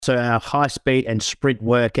So our high speed and sprint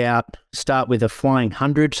workout, start with a flying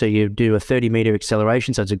 100. So you do a 30-meter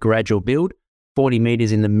acceleration. So it's a gradual build, 40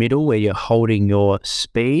 meters in the middle where you're holding your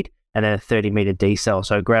speed, and then a 30-meter decel.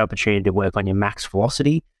 So a great opportunity to work on your max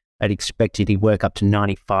velocity. I'd expect you to work up to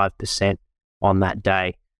 95% on that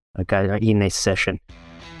day, okay, in this session.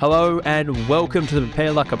 Hello and welcome to the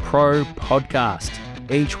Prepare Like a Pro podcast.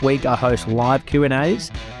 Each week I host live Q&As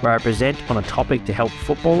where I present on a topic to help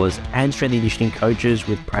footballers and strength and conditioning coaches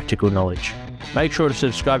with practical knowledge. Make sure to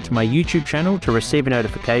subscribe to my YouTube channel to receive a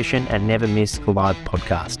notification and never miss a live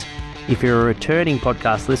podcast. If you're a returning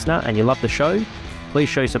podcast listener and you love the show, please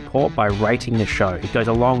show support by rating the show. It goes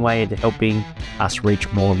a long way into helping us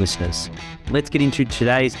reach more listeners. Let's get into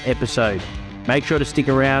today's episode. Make sure to stick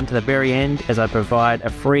around to the very end as I provide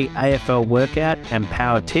a free AFL workout and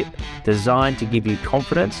power tip designed to give you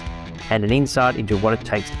confidence and an insight into what it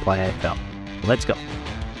takes to play AFL. Let's go.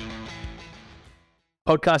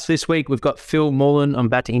 Podcast this week, we've got Phil Mullen. I'm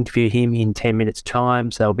about to interview him in 10 minutes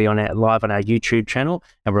time. So they'll be live on our YouTube channel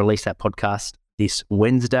and release that podcast this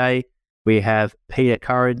Wednesday. We have Peter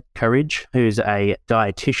Courage, who's a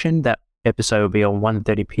dietitian. That episode will be on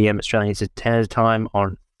 1:30 p.m. Australian Standard Time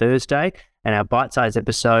on Thursday. And our bite-sized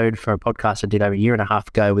episode for a podcast I did over a year and a half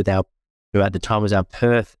ago with who at the time was our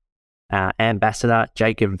Perth ambassador,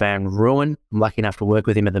 Jacob Van Rooyen. I'm lucky enough to work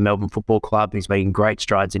with him at the Melbourne Football Club. He's making great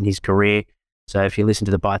strides in his career. So if you listen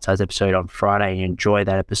to the bite-sized episode on Friday and you enjoy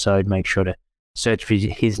that episode, make sure to search for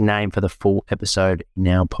his name for the full episode in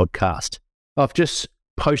our podcast. I've just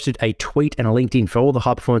posted a tweet and a LinkedIn for all the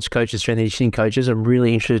high-performance coaches, strength and conditioning coaches. I'm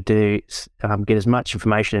really interested to get as much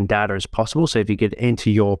information and data as possible. So if you could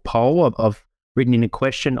enter your poll, I've written in a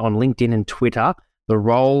question on LinkedIn and Twitter, the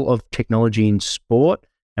role of technology in sport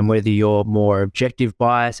and whether you're more objective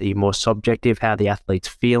bias, are you more subjective, how the athlete's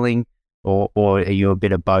feeling, or are you a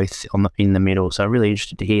bit of both in the middle? So I'm really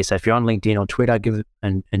interested to hear. So if you're on LinkedIn or Twitter,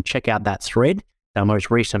 and check out that thread, our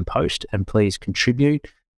most recent post, and please contribute.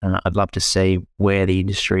 I'd love to see where the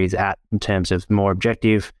industry is at in terms of more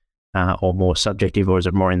objective or more subjective, or is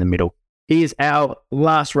it more in the middle? Here's our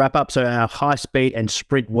last wrap up. So our high speed and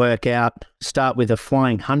sprint workout, start with a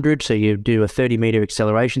flying 100. So you do a 30-meter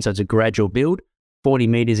acceleration. So it's a gradual build, 40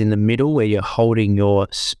 meters in the middle where you're holding your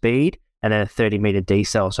speed, and then a 30-meter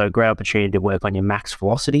decel. So a great opportunity to work on your max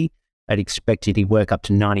velocity. I'd expect you to work up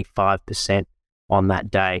to 95% on that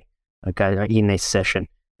day, okay, in this session.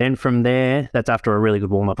 Then from there, that's after a really good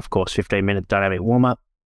warm-up, of course, 15-minute dynamic warm-up.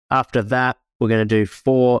 After that, we're going to do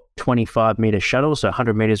 4 25-meter shuttles, so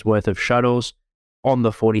 100 meters worth of shuttles on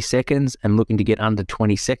the 40 seconds and looking to get under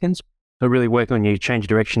 20 seconds. So really work on your change of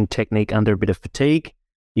direction technique under a bit of fatigue.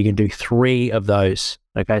 You can do 3 of those,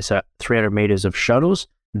 okay, so 300 meters of shuttles.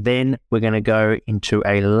 Then we're going to go into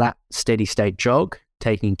a lap steady state jog,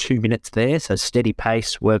 taking 2 minutes there, so steady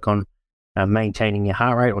pace, work on maintaining your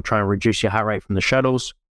heart rate or trying to reduce your heart rate from the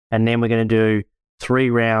shuttles. And then we're going to do 3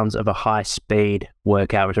 rounds of a high speed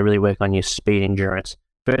workout, which will really work on your speed endurance.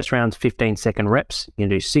 First round's 15-second reps. You can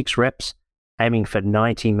do 6 reps, aiming for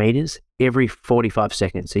 90 meters every 45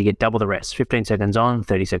 seconds. So you get double the rest, 15 seconds on,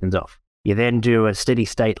 30 seconds off. You then do a steady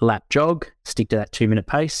state lap jog, stick to that 2-minute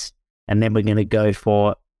pace. And then we're going to go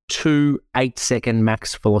for 2 8-second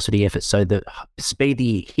max velocity efforts. So the speed that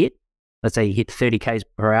you hit, let's say you hit 30 Ks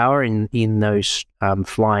per hour in those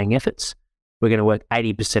flying efforts, we're going to work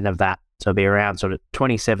 80% of that. So it'll be around sort of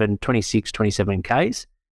 27 Ks.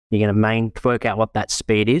 You're going to work out what that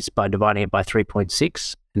speed is by dividing it by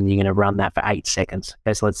 3.6, and you're going to run that for 8 seconds.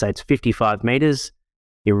 Okay, so let's say it's 55 meters.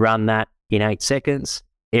 You run that in 8 seconds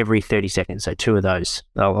every 30 seconds. So 2 of those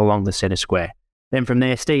along the center square. Then from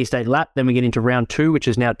there, steady state lap. Then we get into round 2, which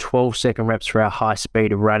is now 12-second reps for our high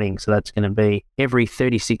speed of running. So that's going to be every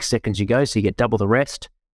 36 seconds you go. So you get double the rest.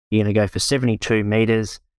 You're going to go for 72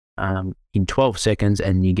 meters in 12 seconds,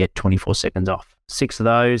 and you get 24 seconds off. 6 of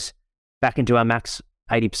those, back into our max,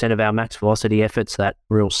 80% of our max velocity efforts, that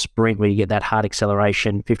real sprint where you get that hard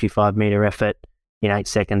acceleration, 55-meter effort in 8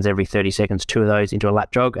 seconds, every 30 seconds, 2 of those into a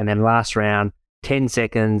lap jog. And then last round, 10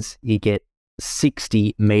 seconds, you get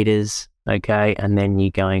 60 meters, okay, and then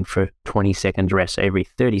you're going for 20 seconds rest. So every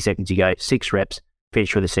 30 seconds you go, 6 reps,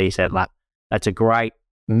 finish with a steady state lap. That's a great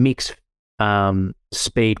mixed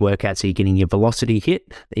speed workout. So you're getting your velocity hit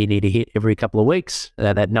that you need to hit every couple of weeks,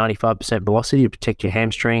 that 95% velocity to protect your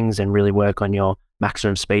hamstrings and really work on your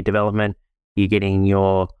maximum speed development. You're getting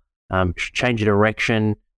your change of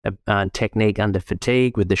direction technique under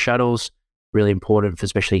fatigue with the shuttles, really important for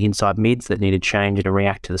especially inside mids that need to change and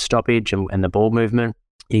react to the stoppage and the ball movement.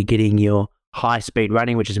 You're getting your high speed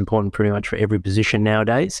running, which is important pretty much for every position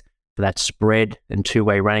nowadays, for that spread and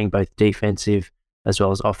 2-way running, both defensive as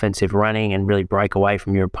well as offensive running and really break away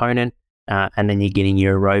from your opponent. And then you're getting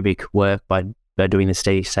your aerobic work by doing the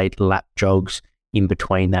steady state lap jogs in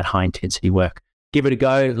between that high intensity work. Give it a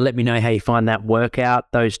go. Let me know how you find that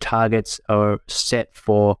workout. Those targets are set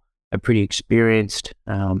for a pretty experienced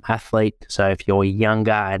athlete. So if you're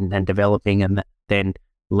younger and developing, and then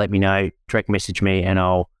let me know, direct message me and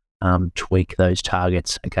I'll tweak those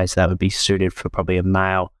targets. Okay, so that would be suited for probably a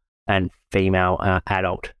male and female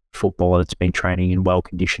adult footballer that's been training and well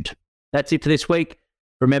conditioned. That's it for this week.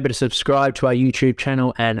 Remember to subscribe to our YouTube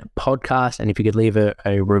channel and podcast. And if you could leave a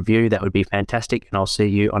review, that would be fantastic. And I'll see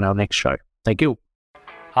you on our next show. Thank you.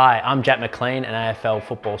 Hi, I'm Jack McLean, an AFL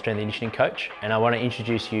football strength and conditioning coach, and I want to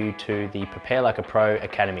introduce you to the Prepare Like a Pro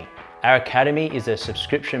Academy. Our academy is a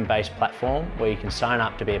subscription-based platform where you can sign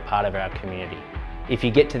up to be a part of our community. If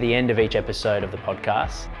you get to the end of each episode of the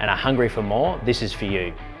podcast and are hungry for more, this is for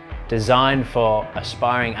you. Designed for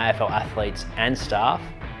aspiring AFL athletes and staff,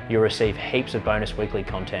 you'll receive heaps of bonus weekly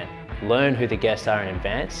content, learn who the guests are in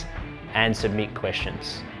advance, and submit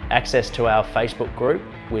questions. Access to our Facebook group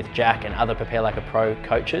with Jack and other Prepare Like a Pro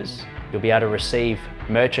coaches. You'll be able to receive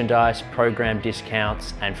merchandise, program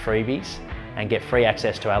discounts and freebies, and get free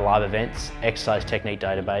access to our live events, exercise technique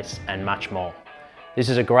database, and much more. This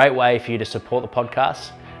is a great way for you to support the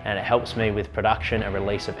podcast, and it helps me with production and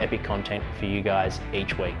release of epic content for you guys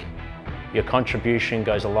each week. Your contribution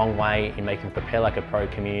goes a long way in making the Prepare Like a Pro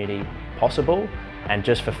community possible, and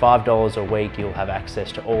just for $5 a week, you'll have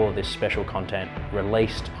access to all of this special content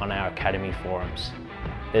released on our Academy forums.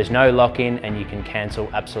 There's no lock-in and you can cancel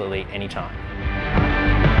absolutely anytime.